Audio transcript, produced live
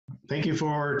Thank you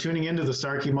for tuning into the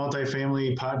Starkey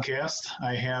Multifamily Podcast.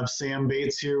 I have Sam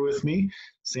Bates here with me.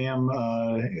 Sam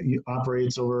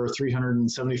operates over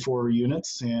 374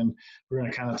 units, and we're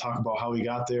going to kind of talk about how he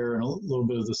got there and a little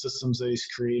bit of the systems that he's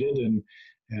created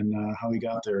and how he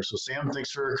got there. So, Sam,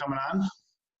 thanks for coming on.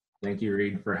 Thank you,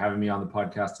 Reed, for having me on the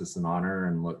podcast. It's an honor,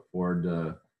 and look forward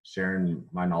to sharing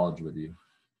my knowledge with you.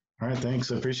 All right,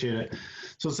 thanks. I appreciate it.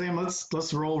 So, Sam,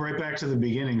 let's roll right back to the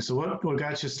beginning. So, what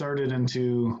got you started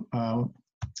into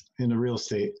real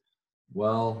estate?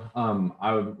 Well,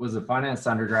 I was a finance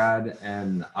undergrad,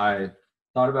 and I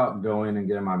thought about going and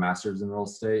getting my master's in real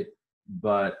estate,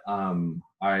 but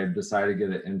I decided to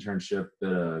get an internship at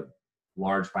a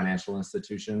large financial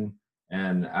institution.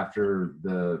 And after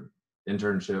the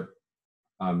internship,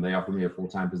 they offered me a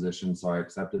full-time position, so I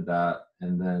accepted that.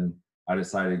 And then I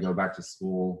decided to go back to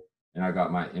school, and I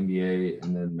got my MBA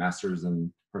and then master's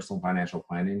in personal financial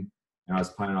planning. And I was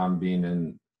planning on being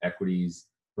in equities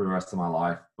for the rest of my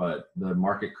life, but the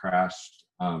market crashed.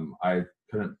 I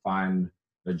couldn't find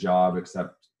a job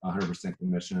except 100%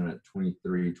 commission at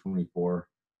 23, 24.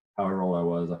 However old I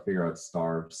was, I figured I'd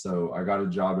starve. So I got a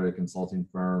job at a consulting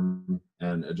firm,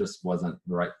 and it just wasn't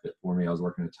the right fit for me. I was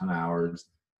working a ton of hours,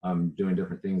 doing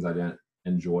different things I didn't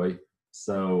enjoy.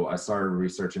 So I started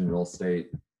researching real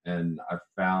estate, and I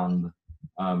found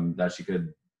that you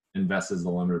could invest as a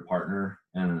limited partner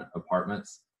in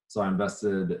apartments. So I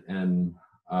invested in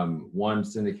one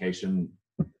syndication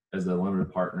as a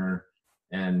limited partner.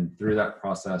 And through that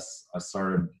process, I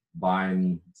started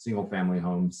buying single family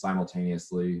homes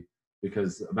simultaneously,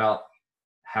 because about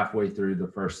halfway through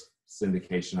the first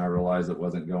syndication, I realized it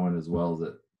wasn't going as well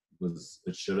as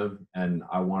it should have. And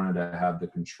I wanted to have the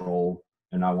control,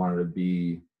 and I wanted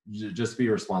to just be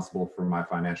responsible for my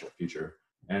financial future.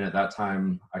 And at that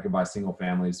time, I could buy single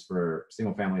family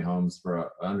homes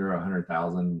for under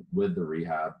 100,000 with the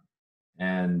rehab.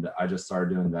 And I just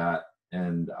started doing that.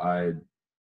 And I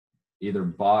either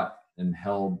bought and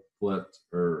held, flipped,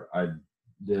 or I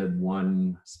did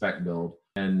one spec build,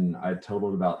 and I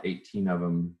totaled about 18 of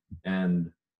them.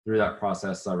 And through that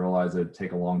process, I realized it'd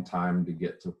take a long time to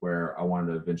get to where I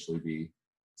wanted to eventually be.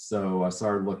 So I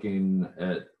started looking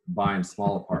at buying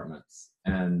small apartments,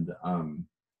 and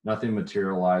nothing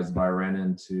materialized, but I ran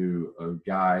into a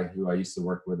guy who I used to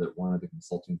work with at one of the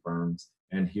consulting firms,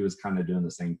 and he was kind of doing the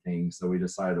same thing. So we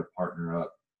decided to partner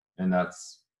up, and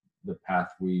that's the path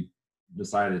we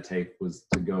decided to take, was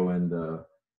to go into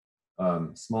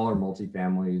smaller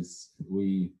multifamilies.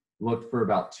 We looked for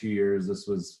about 2 years. This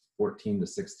was 14 to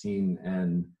 16,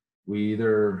 and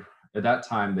at that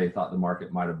time, they thought the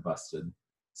market might have busted.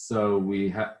 So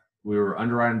we were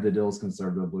underwriting the deals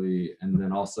conservatively, and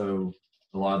then also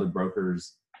a lot of the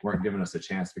brokers weren't giving us a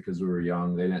chance because we were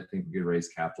young. They didn't think we could raise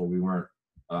capital. We weren't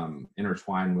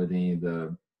intertwined with any of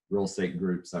the real estate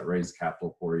groups that raise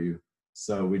capital for you.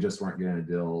 So we just weren't getting a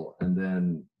deal. And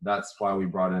then that's why we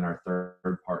brought in our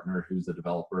third partner, who's a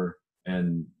developer.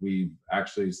 And we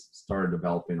actually started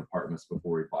developing apartments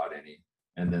before we bought any.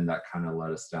 And then that kind of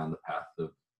led us down the path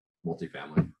of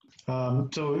multifamily.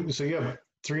 So you have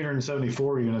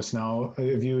 374 units now.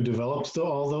 Have you developed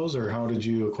all those, or how did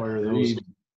you acquire those?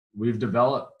 We've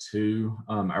developed two.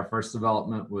 Our first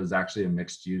development was actually a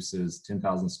mixed use,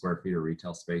 10,000 square feet of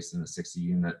retail space in a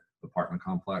 60-unit apartment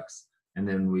complex. And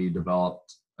then we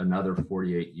developed another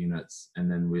 48 units, and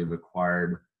then we've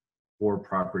acquired 4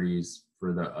 properties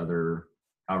for the other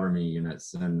however many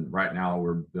units. And right now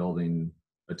we're building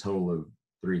a total of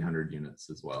 300 units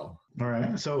as well. All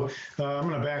right. So I'm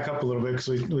going to back up a little bit, because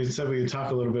we said we could talk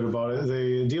a little bit about it.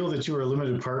 The deal that you were a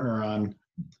limited partner on,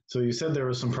 so you said there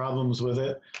were some problems with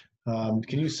it.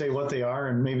 Can you say what they are,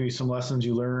 and maybe some lessons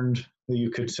you learned that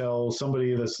you could tell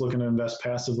somebody that's looking to invest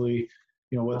passively,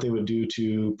 what they would do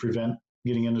to prevent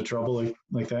getting into trouble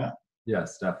like that?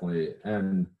 Yes, definitely.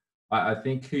 And I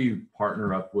think who you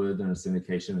partner up with in a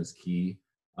syndication is key,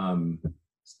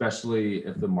 especially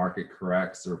if the market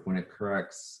corrects, or when it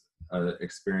corrects. An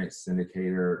experienced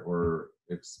syndicator or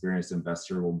experienced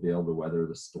investor will be able to weather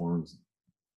the storms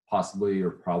possibly or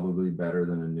probably better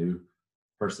than a new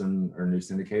person or new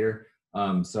syndicator.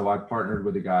 So I partnered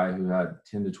with a guy who had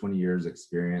 10 to 20 years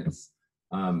experience.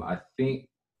 I think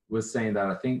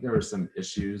there were some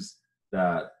issues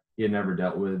that he had never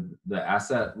dealt with. The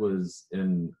asset was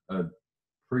in a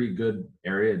pretty good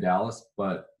area, Dallas,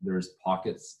 but there's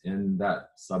pockets in that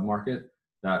submarket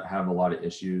that have a lot of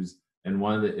issues. And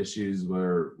one of the issues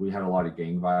where we had a lot of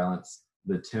gang violence,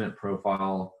 the tenant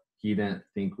profile, he didn't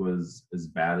think was as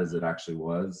bad as it actually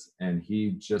was. And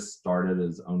he just started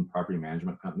his own property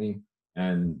management company.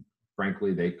 And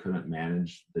frankly, they couldn't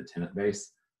manage the tenant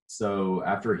base. So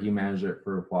after he managed it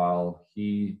for a while,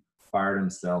 he fired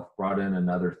himself, brought in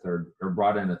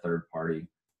a third party.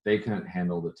 They couldn't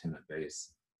handle the tenant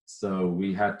base. So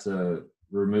we had to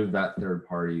remove that third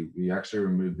party. We actually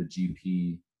removed the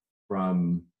GP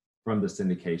from the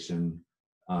syndication.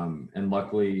 And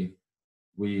luckily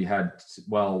we had,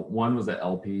 one was an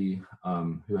LP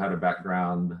who had a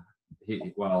background.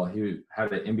 He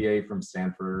had an MBA from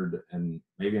Stanford and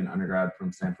maybe an undergrad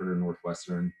from Stanford or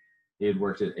Northwestern. He had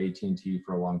worked at AT&T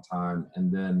for a long time.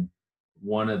 And then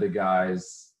one of the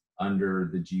guys under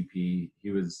the GP,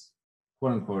 he was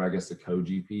quote unquote, I guess, a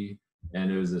co-GP,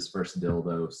 and it was his first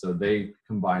dildo. So they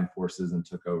combined forces and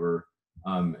took over.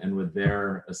 And with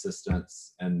their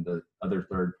assistance and the other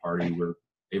third party, we're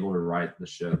able to right the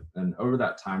ship. And over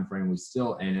that time frame, we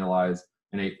still annualized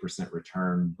an 8%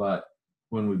 return. But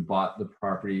when we bought the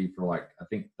property for like, I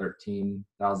think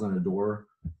 $13,000 a door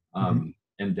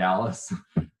in Dallas,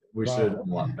 we should have done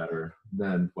a lot better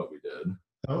than what we did.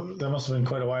 Oh, that must have been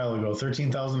quite a while ago.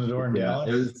 13,000 a door in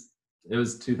Dallas. It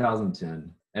was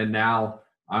 2010, and now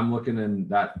I'm looking in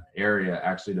that area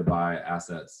actually to buy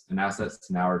assets, and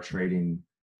assets now are trading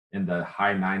in the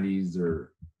high 90s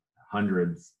or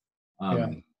hundreds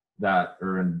that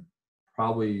are in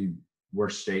probably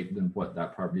worse shape than what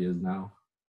that property is now.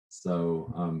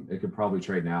 So it could probably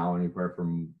trade now anywhere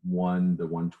from 1 to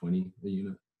 120 a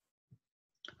unit.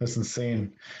 That's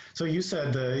insane. So you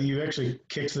said you actually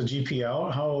kicked the GP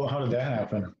out. How did that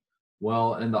happen?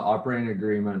 Well, in the operating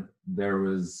agreement, there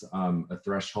was a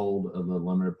threshold of the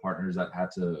limited partners that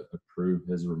had to approve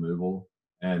his removal,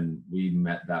 and we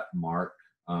met that mark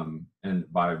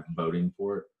and by voting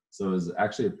for it. So it was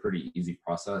actually a pretty easy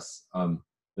process.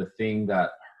 The thing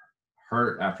that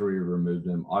hurt after we removed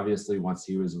him, obviously, once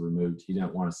he was removed, he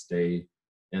didn't want to stay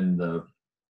in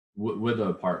with the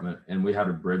apartment, and we had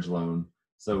a bridge loan.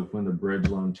 So when the bridge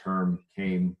loan term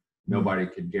came, nobody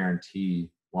could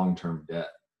guarantee long-term debt.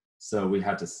 So we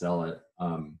had to sell it.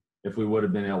 If we would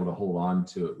have been able to hold on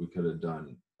to it, we could have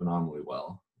done phenomenally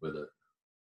well with it.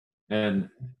 And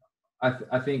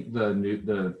I think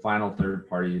the final third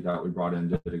party that we brought in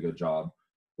did a good job.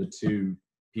 The two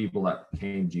people that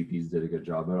became GPs did a good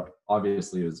job, but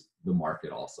obviously it was the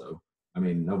market also. I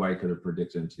mean, nobody could have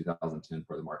predicted in 2010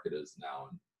 where the market is now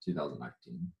in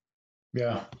 2019.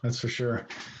 Yeah, that's for sure.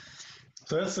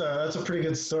 So that's a pretty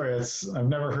good story. I've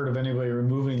never heard of anybody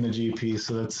removing the GP.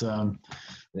 So that's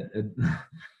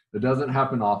it doesn't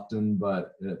happen often,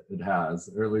 but it has,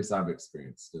 or at least I've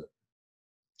experienced it.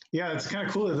 Yeah, it's kind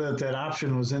of cool that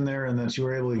option was in there and that you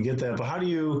were able to get that. But how do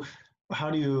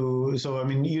you? So I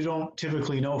mean, you don't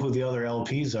typically know who the other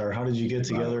LPs are. How did you get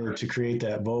together to create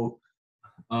that vote?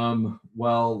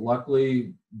 Well,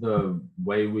 luckily the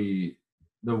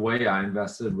way I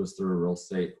invested was through a real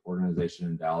estate organization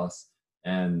in Dallas,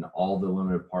 and all the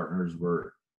limited partners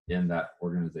were in that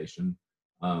organization.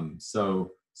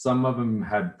 So some of them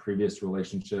had previous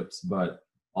relationships, but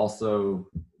also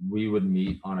we would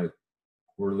meet on a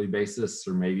quarterly basis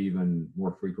or maybe even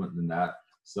more frequent than that.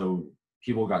 So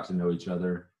people got to know each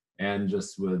other, and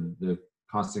just with the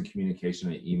constant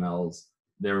communication and emails,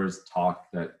 there was talk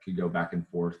that could go back and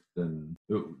forth, and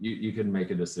you could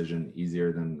make a decision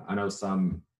easier than, I know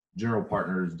some general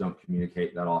partners don't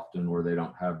communicate that often, or they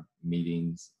don't have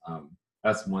meetings.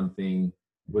 That's one thing.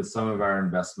 With some of our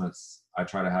investments, I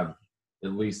try to have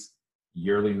at least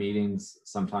yearly meetings,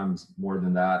 sometimes more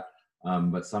than that.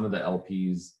 But some of the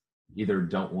LPs either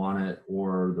don't want it,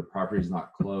 or the property's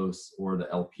not close, or the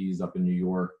LP's up in New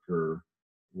York or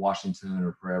Washington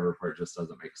or wherever, where it just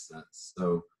doesn't make sense.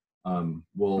 So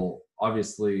we'll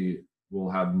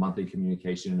have monthly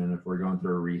communication, and if we're going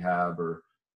through a rehab or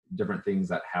different things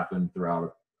that happen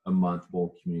throughout a month,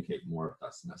 we'll communicate more if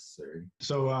that's necessary.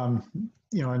 So, I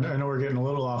know we're getting a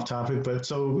little off topic, but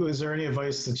so is there any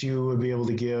advice that you would be able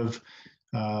to give,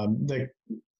 like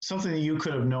something that you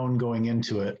could have known going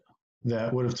into it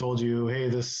that would have told you, hey,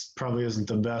 this probably isn't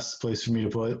the best place for me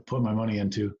to put my money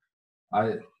into?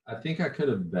 I think I could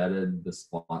have vetted the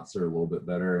sponsor a little bit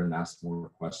better and asked more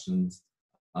questions.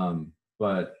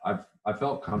 But I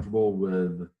felt comfortable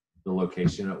with the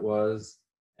location it was.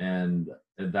 And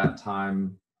at that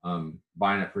time,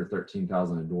 buying it for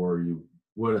 $13,000 a door, you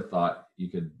would have thought you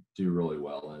could do really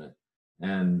well in it.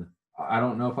 And I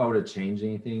don't know if I would have changed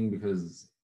anything, because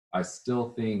I still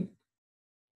think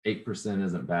 8%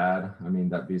 isn't bad. I mean,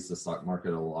 that beats the stock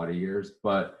market a lot of years,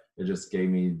 but it just gave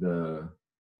me the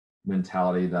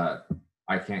mentality that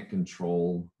I can't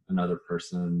control another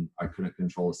person. I couldn't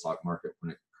control the stock market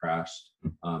when it crashed.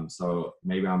 So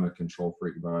maybe I'm a control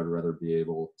freak, but I'd rather be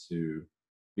able to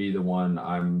be the one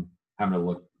I'm having to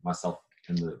look myself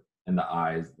in the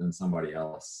eyes than somebody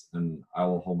else. And I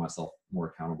will hold myself more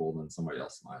accountable than somebody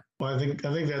else might. Well, I think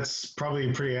that's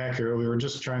probably pretty accurate. We were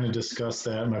just trying to discuss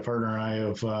that, my partner and I,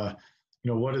 of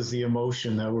what is the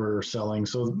emotion that we're selling?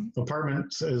 So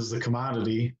apartments is the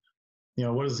commodity.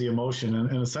 What is the emotion?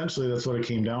 And essentially, that's what it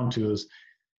came down to is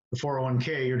the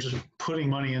 401k. You're just putting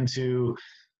money into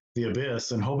the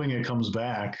abyss and hoping it comes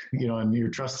back. And you're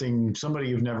trusting somebody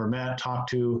you've never met,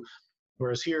 talked to.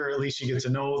 Whereas here, at least you get to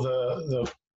know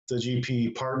the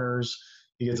GP partners.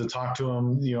 You get to talk to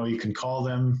them. You can call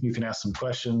them. You can ask them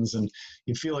questions, and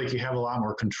you feel like you have a lot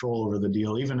more control over the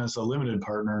deal, even as a limited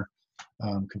partner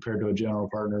compared to a general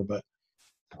partner. But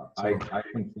I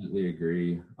completely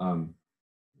agree.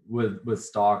 With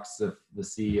stocks, if the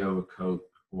CEO of Coke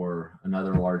or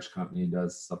another large company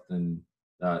does something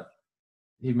that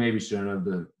he maybe shouldn't have,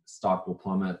 the stock will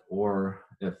plummet. Or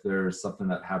if there's something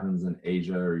that happens in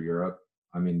Asia or Europe,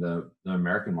 I mean, the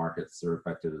American markets are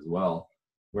affected as well.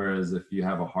 Whereas if you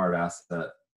have a hard asset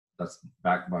that's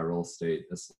backed by real estate,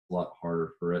 it's a lot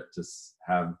harder for it to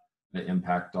have an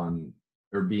impact on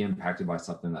or be impacted by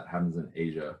something that happens in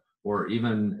Asia. Or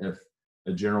even if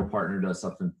a general partner does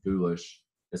something foolish,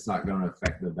 it's not going to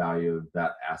affect the value of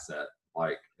that asset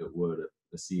like it would if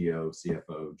the CEO,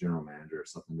 CFO, general manager,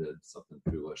 something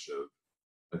foolish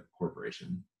of a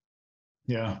corporation.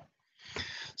 Yeah.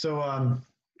 So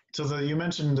you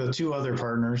mentioned the two other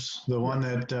partners, the one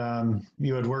that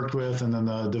you had worked with, and then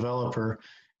the developer,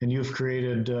 and you've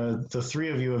created, the three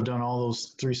of you have done all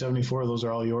those 374. Those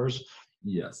are all yours?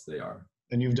 Yes, they are.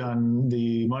 And you've done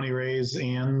the money raise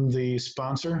and the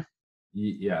sponsor?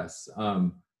 Yes.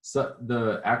 So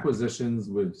the acquisitions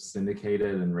we've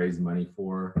syndicated and raised money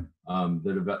for,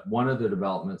 one of the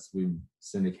developments we've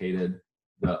syndicated,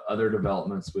 the other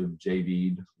developments we've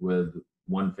JV'd with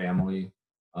one family.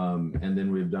 And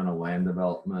then we've done a land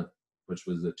development, which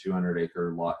was a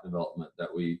 200-acre lot development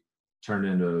that we turned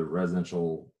into a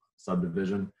residential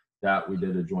subdivision that we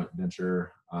did a joint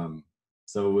venture.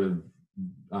 So we've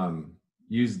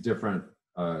used different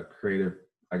creative,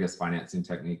 I guess, financing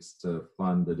techniques to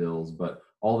fund the deals, but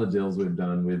all the deals we've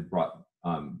done, we've brought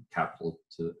capital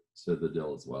to the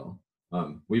deal as well.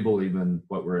 We believe in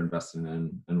what we're investing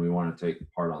in, and we want to take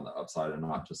part on the upside and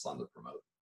not just on the promote.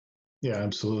 Yeah,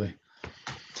 absolutely.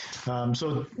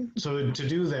 So to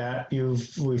do that,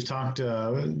 we've talked.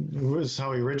 Was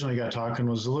how we originally got talking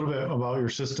was a little bit about your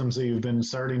systems that you've been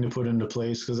starting to put into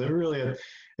place, because it really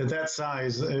at that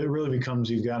size, it really becomes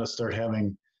you've got to start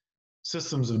having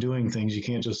systems of doing things. You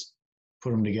can't just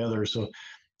put them together. So,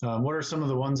 what are some of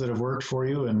the ones that have worked for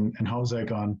you, and how's that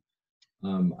gone?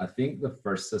 I think the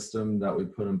first system that we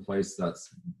put in place that's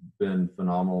been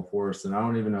phenomenal for us, and I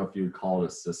don't even know if you would call it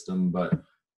a system, but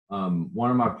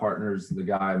one of my partners, the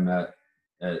guy I met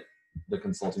at the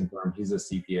consulting firm, he's a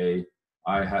CPA.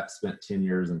 I had spent 10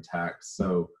 years in tax.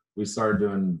 So we started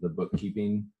doing the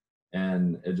bookkeeping,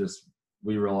 and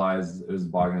we realized it was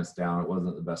bogging us down. It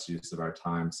wasn't the best use of our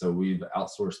time. So we've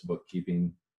outsourced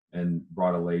bookkeeping and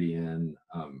brought a lady in,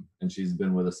 and she's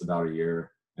been with us about a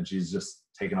year, and she's just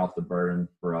taken off the burden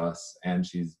for us. And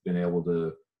she's been able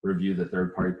to review the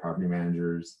third-party property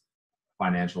managers'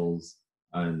 financials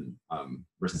and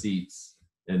receipts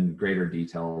in greater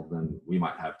detail than we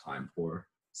might have time for.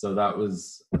 So that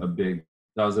was a big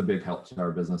help to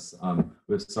our business.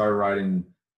 We've started writing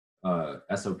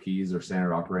SOPs, or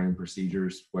standard operating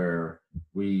procedures, where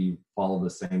we follow the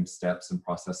same steps and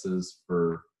processes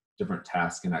for different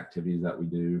tasks and activities that we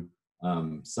do.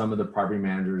 Some of the property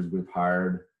managers we've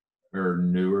hired are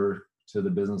newer to the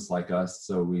business like us,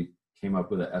 so we came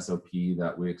up with a SOP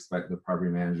that we expect the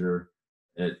property manager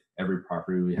at every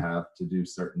property we have to do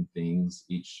certain things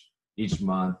each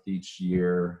month, each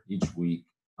year, each week.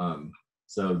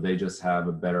 So they just have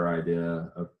a better idea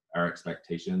of our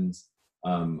expectations.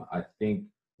 I think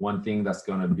one thing that's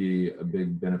going to be a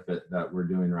big benefit that we're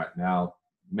doing right now,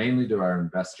 mainly to our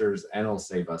investors, and it'll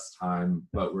save us time,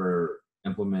 but we're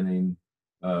implementing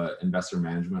investor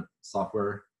management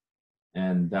software,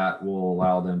 and that will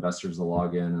allow the investors to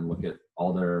log in and look at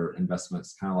all their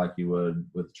investments, kind of like you would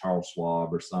with Charles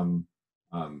Schwab or some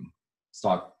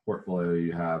stock portfolio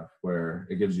you have, where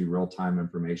it gives you real-time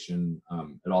information.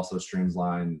 It also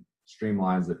streamlines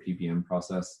the PPM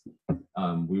process.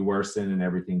 We were sending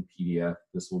everything PDF.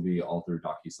 This will be all through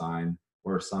DocuSign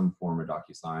or some form of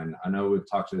DocuSign. I know we've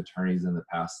talked to attorneys in the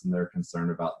past, and they're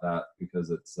concerned about that because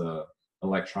it's a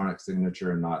electronic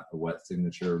signature and not a wet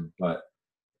signature. But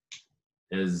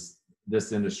as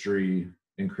this industry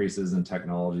increases in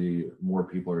technology, more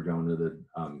people are going to the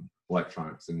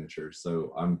electronic signature.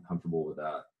 So I'm comfortable with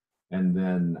that. And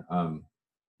then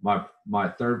my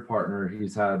third partner,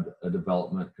 he's had a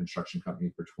development construction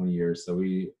company for 20 years. So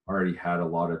we already had a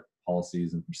lot of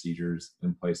policies and procedures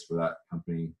in place for that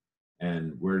company.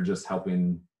 And we're just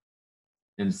helping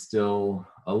instill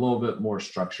a little bit more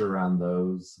structure around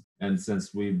those. And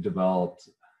since we've developed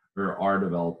or are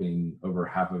developing over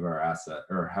half of our asset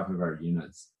or half of our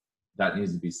units, that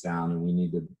needs to be sound, and we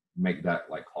need to make that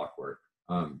like clockwork.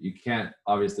 You can't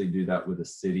obviously do that with the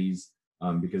cities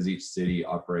because each city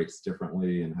operates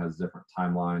differently and has different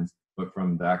timelines. But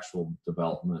from the actual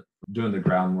development, doing the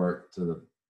groundwork to the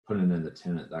putting in the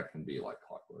tenant, that can be like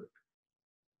clockwork.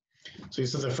 So you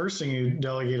said the first thing you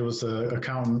delegated was the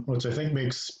accountant, which I think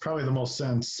makes probably the most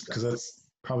sense because that's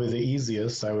probably the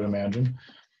easiest, I would imagine.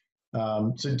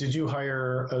 So did you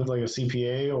hire like a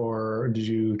CPA, or did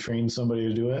you train somebody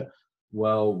to do it?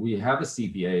 Well, we have a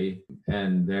CPA,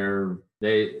 and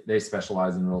they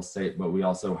specialize in real estate, but we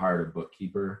also hired a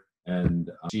bookkeeper, and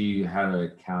she had an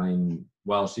accounting.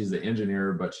 Well, she's an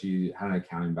engineer, but she had an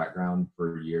accounting background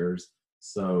for years.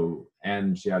 So,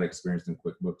 and she had experience in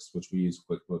QuickBooks, which we use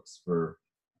QuickBooks for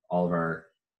all of our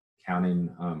accounting.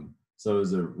 So it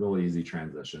was a really easy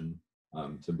transition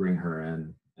to bring her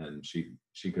in, and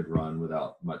she could run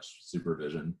without much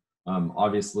supervision.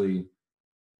 Obviously,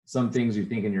 some things you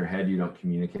think in your head you don't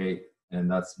communicate, and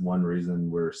that's one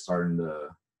reason we're starting to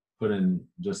put in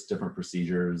just different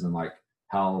procedures, and like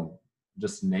how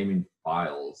just naming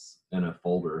files in a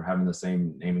folder, having the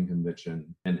same naming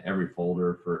convention in every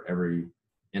folder for every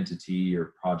entity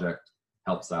or project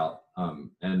helps out.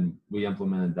 And we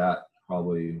implemented that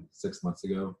probably 6 months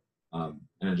ago. And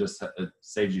it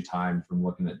saves you time from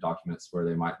looking at documents where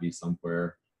they might be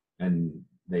somewhere and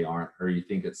they aren't, or you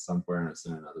think it's somewhere and it's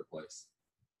in another place.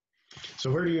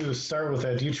 So where do you start with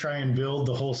that? Do you try and build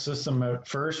the whole system at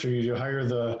first, or you hire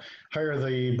the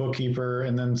bookkeeper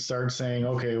and then start saying,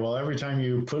 okay, well, every time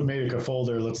you make a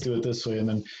folder, let's do it this way, and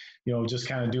then just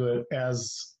kind of do it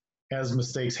as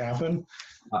mistakes happen?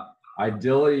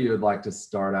 Ideally, you would like to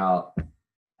start out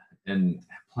and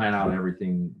plan out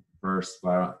everything first,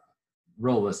 but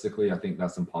realistically, I think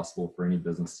that's impossible for any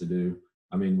business to do.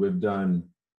 I mean, we've done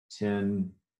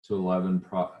 10 to 11,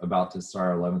 about to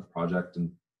start our 11th project in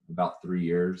about 3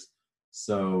 years.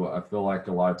 So I feel like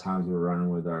a lot of times we're running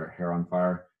with our hair on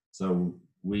fire. So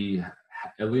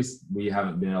at least we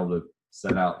haven't been able to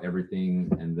set out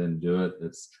everything and then do it.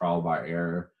 It's trial by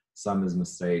error. Some is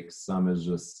mistakes. Some is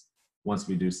just once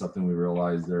we do something, we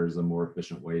realize there's a more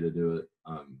efficient way to do it.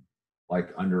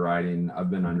 Like underwriting,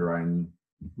 I've been underwriting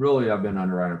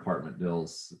apartment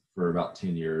deals for about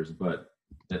 10 years, but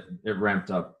it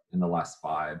ramped up in the last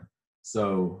 5.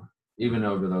 So even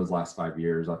over those last 5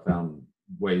 years, I found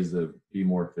ways to be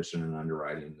more efficient in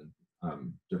underwriting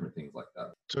and different things like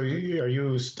that. So are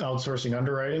you outsourcing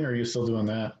underwriting, or are you still doing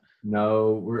that?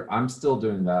 No, I'm still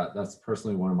doing that. That's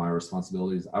personally one of my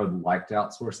responsibilities. I would like to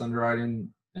outsource underwriting,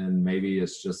 and maybe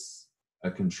it's just a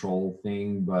control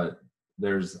thing, but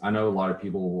I know a lot of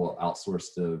people will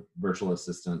outsource to virtual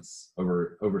assistants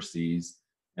overseas,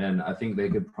 and I think they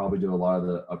could probably do a lot of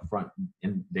the upfront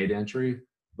data entry,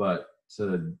 but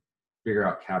to figure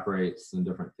out cap rates and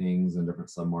different things in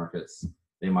different submarkets,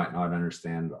 they might not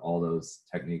understand all those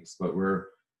techniques. But we're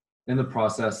in the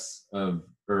process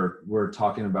we're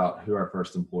talking about who our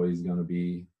first employee is going to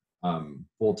be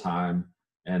full time.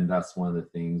 And that's one of the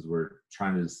things we're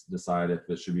trying to decide if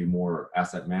it should be more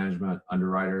asset management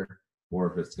underwriter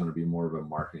or if it's going to be more of a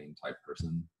marketing type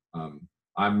person.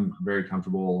 I'm very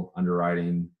comfortable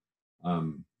underwriting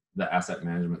the asset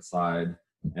management side,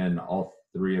 and all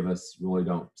 3 of us really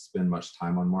don't spend much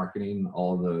time on marketing.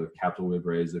 All of the capital we've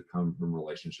raised have come from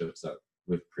relationships that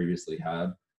we've previously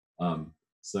had.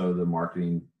 So the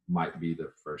marketing might be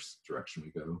the first direction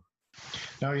we go.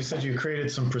 Now, you said you created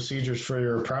some procedures for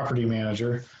your property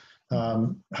manager.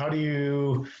 How do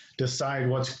you decide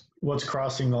what's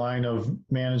crossing the line of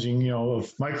managing,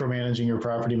 of micromanaging your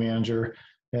property manager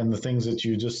and the things that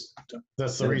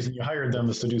that's the reason you hired them,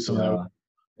 is to do some of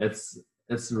that?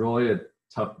 It's really a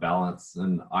tough balance,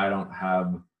 and I don't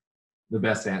have the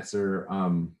best answer.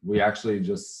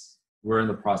 We're in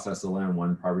the process of letting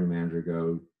one property manager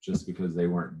go just because they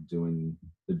weren't doing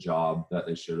the job that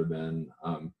they should have been.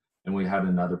 And we had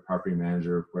another property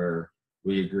manager where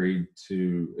we agreed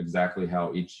to exactly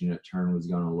how each unit turn was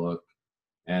going to look.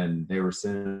 And they were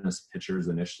sending us pictures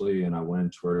initially, and I went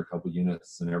and toured a couple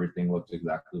units and everything looked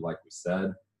exactly like we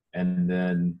said. And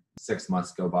then 6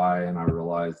 months go by and I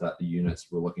realized that the units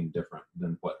were looking different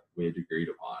than what we had agreed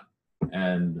upon.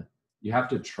 And you have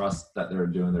to trust that they're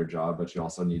doing their job, but you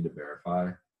also need to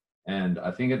verify. And I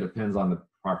think it depends on the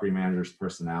property manager's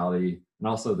personality and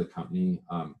also the company.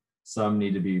 Some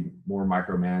need to be more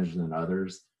micromanaged than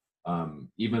others.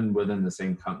 Even within the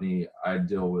same company, I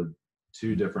deal with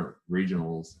 2 different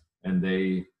regionals, and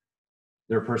they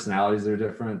their personalities are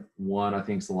different. One I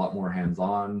think is a lot more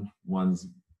hands-on, one's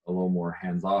a little more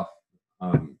hands-off.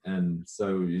 And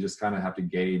so you just kind of have to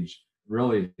gauge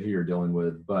really who you're dealing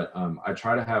with. But I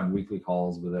try to have weekly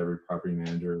calls with every property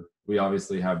manager. We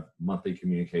obviously have monthly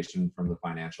communication from the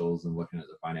financials and looking at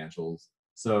the financials.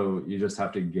 So you just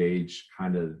have to gauge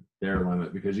kind of their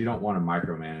limit, because you don't want to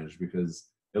micromanage, because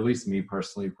at least me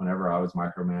personally, whenever I was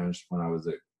micromanaged when I was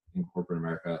in corporate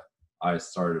America, I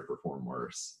started to perform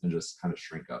worse and just kind of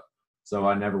shrink up. So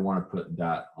I never want to put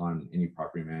that on any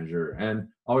property manager, and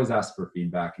always ask for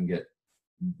feedback and get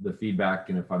the feedback,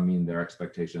 and if I mean their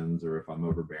expectations or if I'm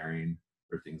overbearing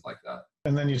or things like that.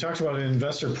 And then you talked about an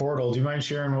investor portal. Do you mind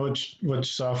sharing which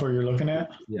software you're looking at?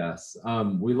 Yes.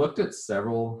 We looked at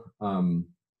several.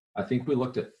 I think we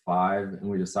looked at 5, and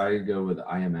we decided to go with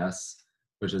IMS,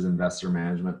 which is Investor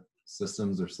Management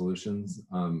Systems or Solutions.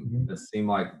 It seemed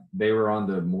like they were on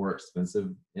the more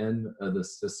expensive end of the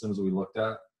systems we looked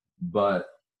at, but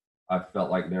I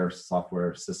felt like their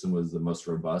software system was the most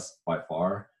robust by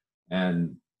far.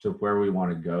 And to where we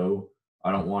want to go,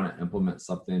 I don't want to implement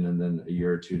something and then a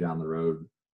year or two down the road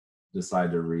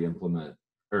decide to re-implement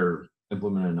or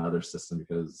implement another system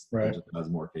because it just has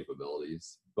more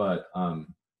capabilities. But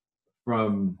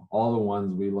from all the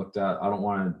ones we looked at, I don't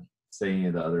want to say any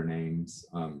of the other names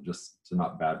just to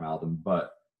not badmouth them,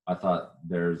 but I thought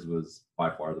theirs was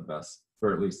by far the best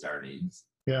for at least our needs.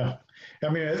 Yeah. I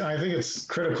mean, I think it's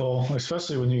critical,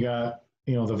 especially when you got,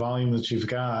 the volume that you've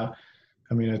got.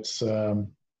 I mean, it's, so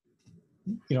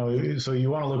you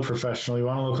want to look professional. You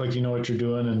want to look like you know what you're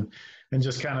doing, and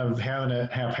just kind of having it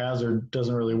haphazard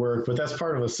doesn't really work. But that's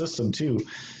part of a system too.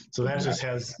 So that just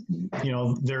has,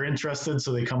 they're interested,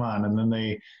 so they come on, and then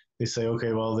they say,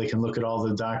 okay, well, they can look at all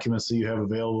the documents that you have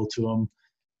available to them.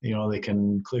 They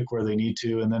can click where they need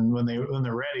to, and then when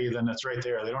they're ready, then it's right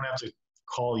there. They don't have to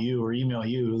call you or email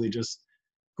you. They just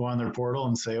go on their portal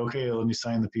and say, okay, let me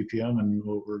sign the PPM, and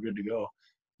we're good to go.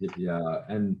 Yeah,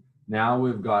 and now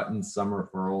we've gotten some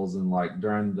referrals, and like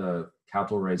during the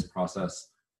capital raise process,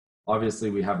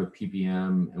 obviously we have a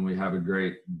PPM and we have a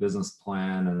great business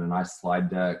plan and a nice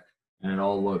slide deck, and it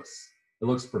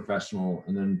looks professional.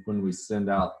 And then when we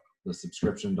send out the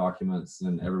subscription documents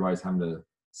and everybody's having to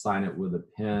sign it with a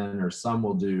pen, or some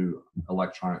will do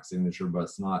electronic signature, but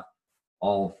it's not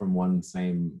all from one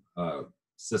same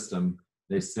system.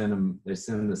 They send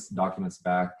this documents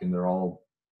back, and they're all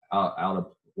out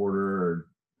of order,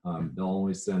 or they'll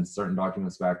only send certain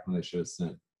documents back when they should have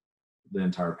sent the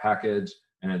entire package,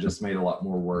 and it just made a lot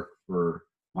more work for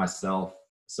myself.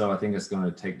 So I think it's going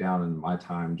to take down in my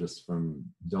time just from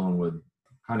dealing with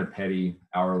kind of petty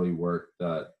hourly work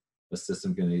that the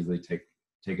system can easily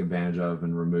take advantage of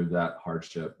and remove that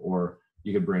hardship, or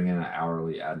you could bring in an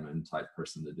hourly admin type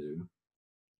person to do.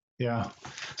 Yeah.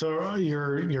 So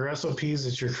your SOPs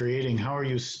that you're creating, how are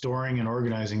you storing and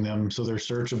organizing them so they're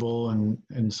searchable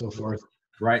and so forth?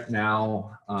 Right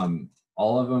now,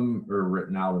 all of them are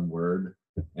written out in Word,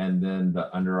 and then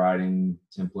the underwriting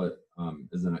template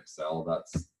is in Excel.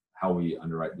 That's how we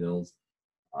underwrite deals.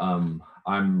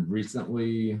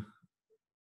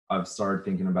 I've started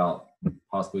thinking about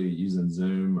possibly using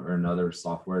Zoom or another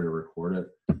software to record it.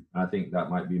 And I think that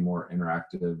might be more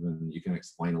interactive, and you can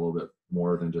explain a little bit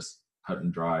more than just cut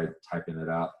and dry typing it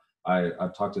out.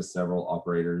 I've talked to several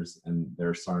operators, and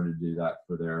they're starting to do that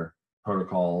for their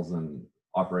protocols and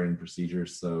operating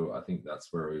procedures. So I think that's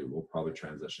where we will probably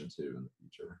transition to in the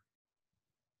future.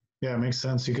 Yeah, it makes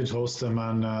sense. You could host them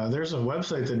on, there's a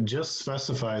website that just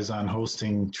specifies on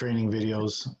hosting training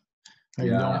videos.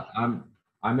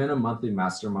 I'm in a monthly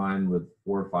mastermind with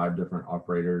 4 or 5 different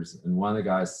operators. And one of the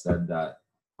guys said that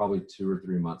probably 2 or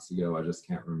 3 months ago. I just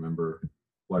can't remember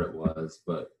what it was,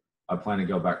 but I plan to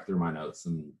go back through my notes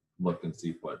and look and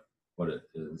see what it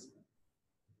is.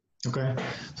 Okay,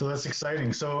 so that's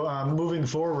exciting. So moving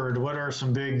forward, what are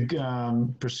some big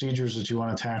procedures that you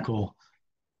want to tackle?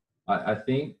 I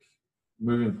think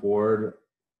moving forward,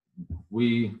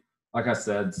 like I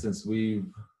said, since we've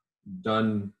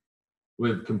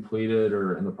completed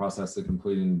or in the process of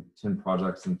completing 10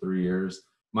 projects in 3 years,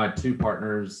 my 2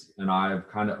 partners and I have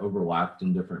kind of overlapped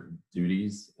in different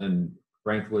duties. And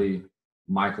frankly,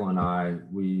 Michael and I,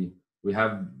 we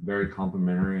have very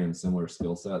complementary and similar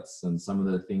skill sets, and some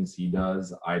of the things he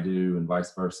does, I do, and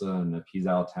vice versa. And if he's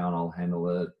out of town, I'll handle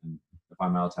it. And if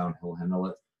I'm out of town, he'll handle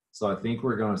it. So I think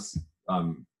we're going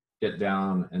to get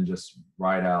down and just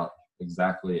write out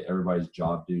exactly everybody's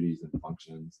job duties and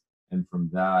functions. And from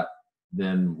that,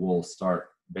 then we'll start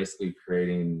basically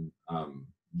creating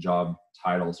job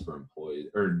titles for employees,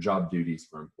 or job duties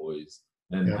for employees,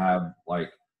 and have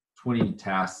like 20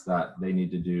 tasks that they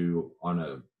need to do on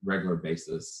a regular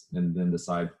basis, and then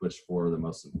decide which four are the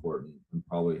most important and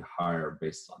probably hire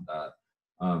based on that.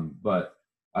 But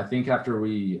I think after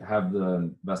we have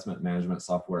the investment management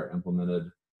software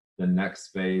implemented, the next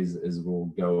phase is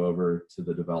we'll go over to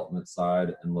the development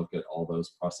side and look at all those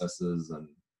processes and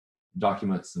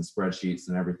documents and spreadsheets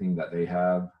and everything that they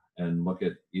have, and look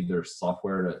at either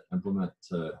software to implement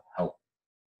to help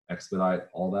expedite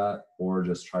all that, or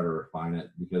just try to refine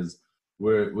it, because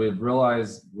we've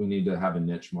realized we need to have a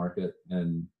niche market,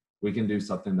 and we can do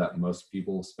something that most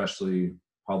people, especially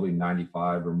probably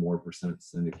 95 or more percent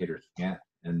syndicators, can't.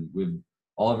 And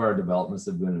all of our developments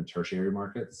have been in tertiary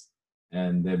markets,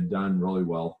 and they've done really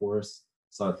well for us.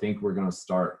 So I think we're going to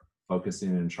start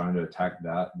focusing and trying to attack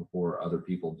that before other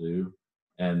people do.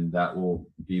 And that will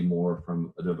be more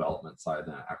from a development side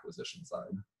than an acquisition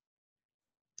side.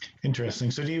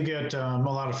 Interesting. So do you get a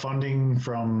lot of funding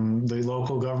from the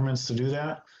local governments to do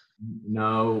that?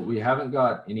 No, we haven't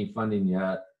got any funding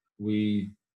yet.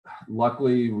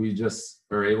 Luckily, we just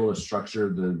are able to structure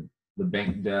the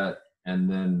bank debt and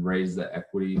then raise the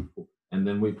equity. And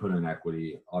then we put in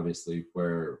equity, obviously,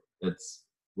 where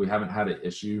we haven't had an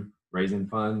issue raising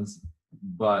funds,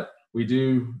 but we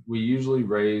usually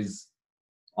raise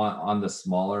on the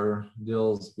smaller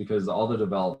deals, because all the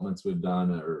developments we've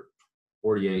done are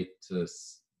 48 to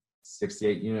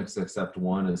 68 units, except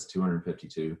one is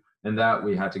 252. And that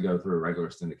we had to go through a regular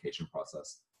syndication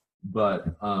process. But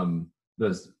all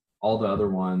the other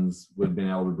ones, we've been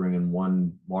able to bring in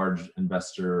one large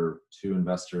investor, two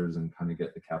investors, and kind of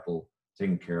get the capital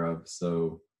taken care of.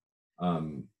 So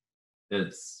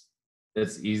it's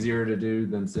easier to do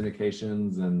than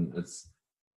syndications, and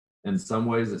in some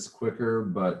ways it's quicker,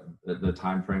 but the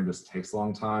time frame just takes a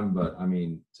long time. But I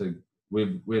mean,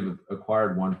 we've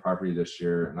acquired one property this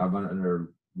year, and I've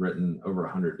underwritten over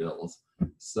 100 deals.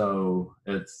 So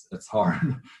it's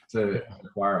hard to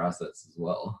acquire assets as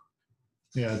well.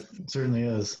 Yeah, it certainly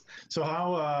is. So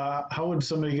how would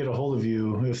somebody get a hold of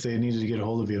you if they needed to get a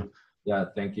hold of you? Yeah,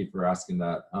 thank you for asking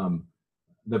that.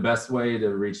 The best way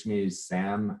to reach me is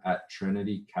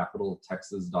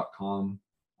sam@trinitycapitaltexas.com.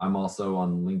 I'm also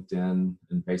on LinkedIn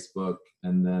and Facebook.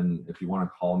 And then if you want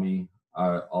to call me,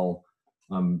 I'll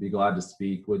be glad to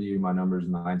speak with you. My number is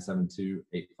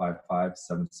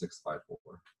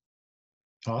 972-855-7654.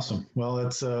 Awesome. Well,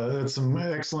 that's some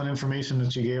excellent information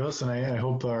that you gave us, and I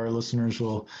hope our listeners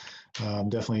will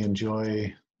definitely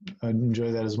enjoy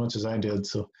that as much as I did.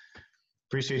 So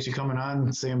appreciate you coming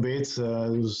on, Sam Bates. It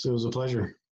was a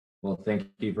pleasure. Well, thank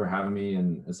you for having me,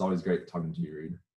 and it's always great talking to you, Reed.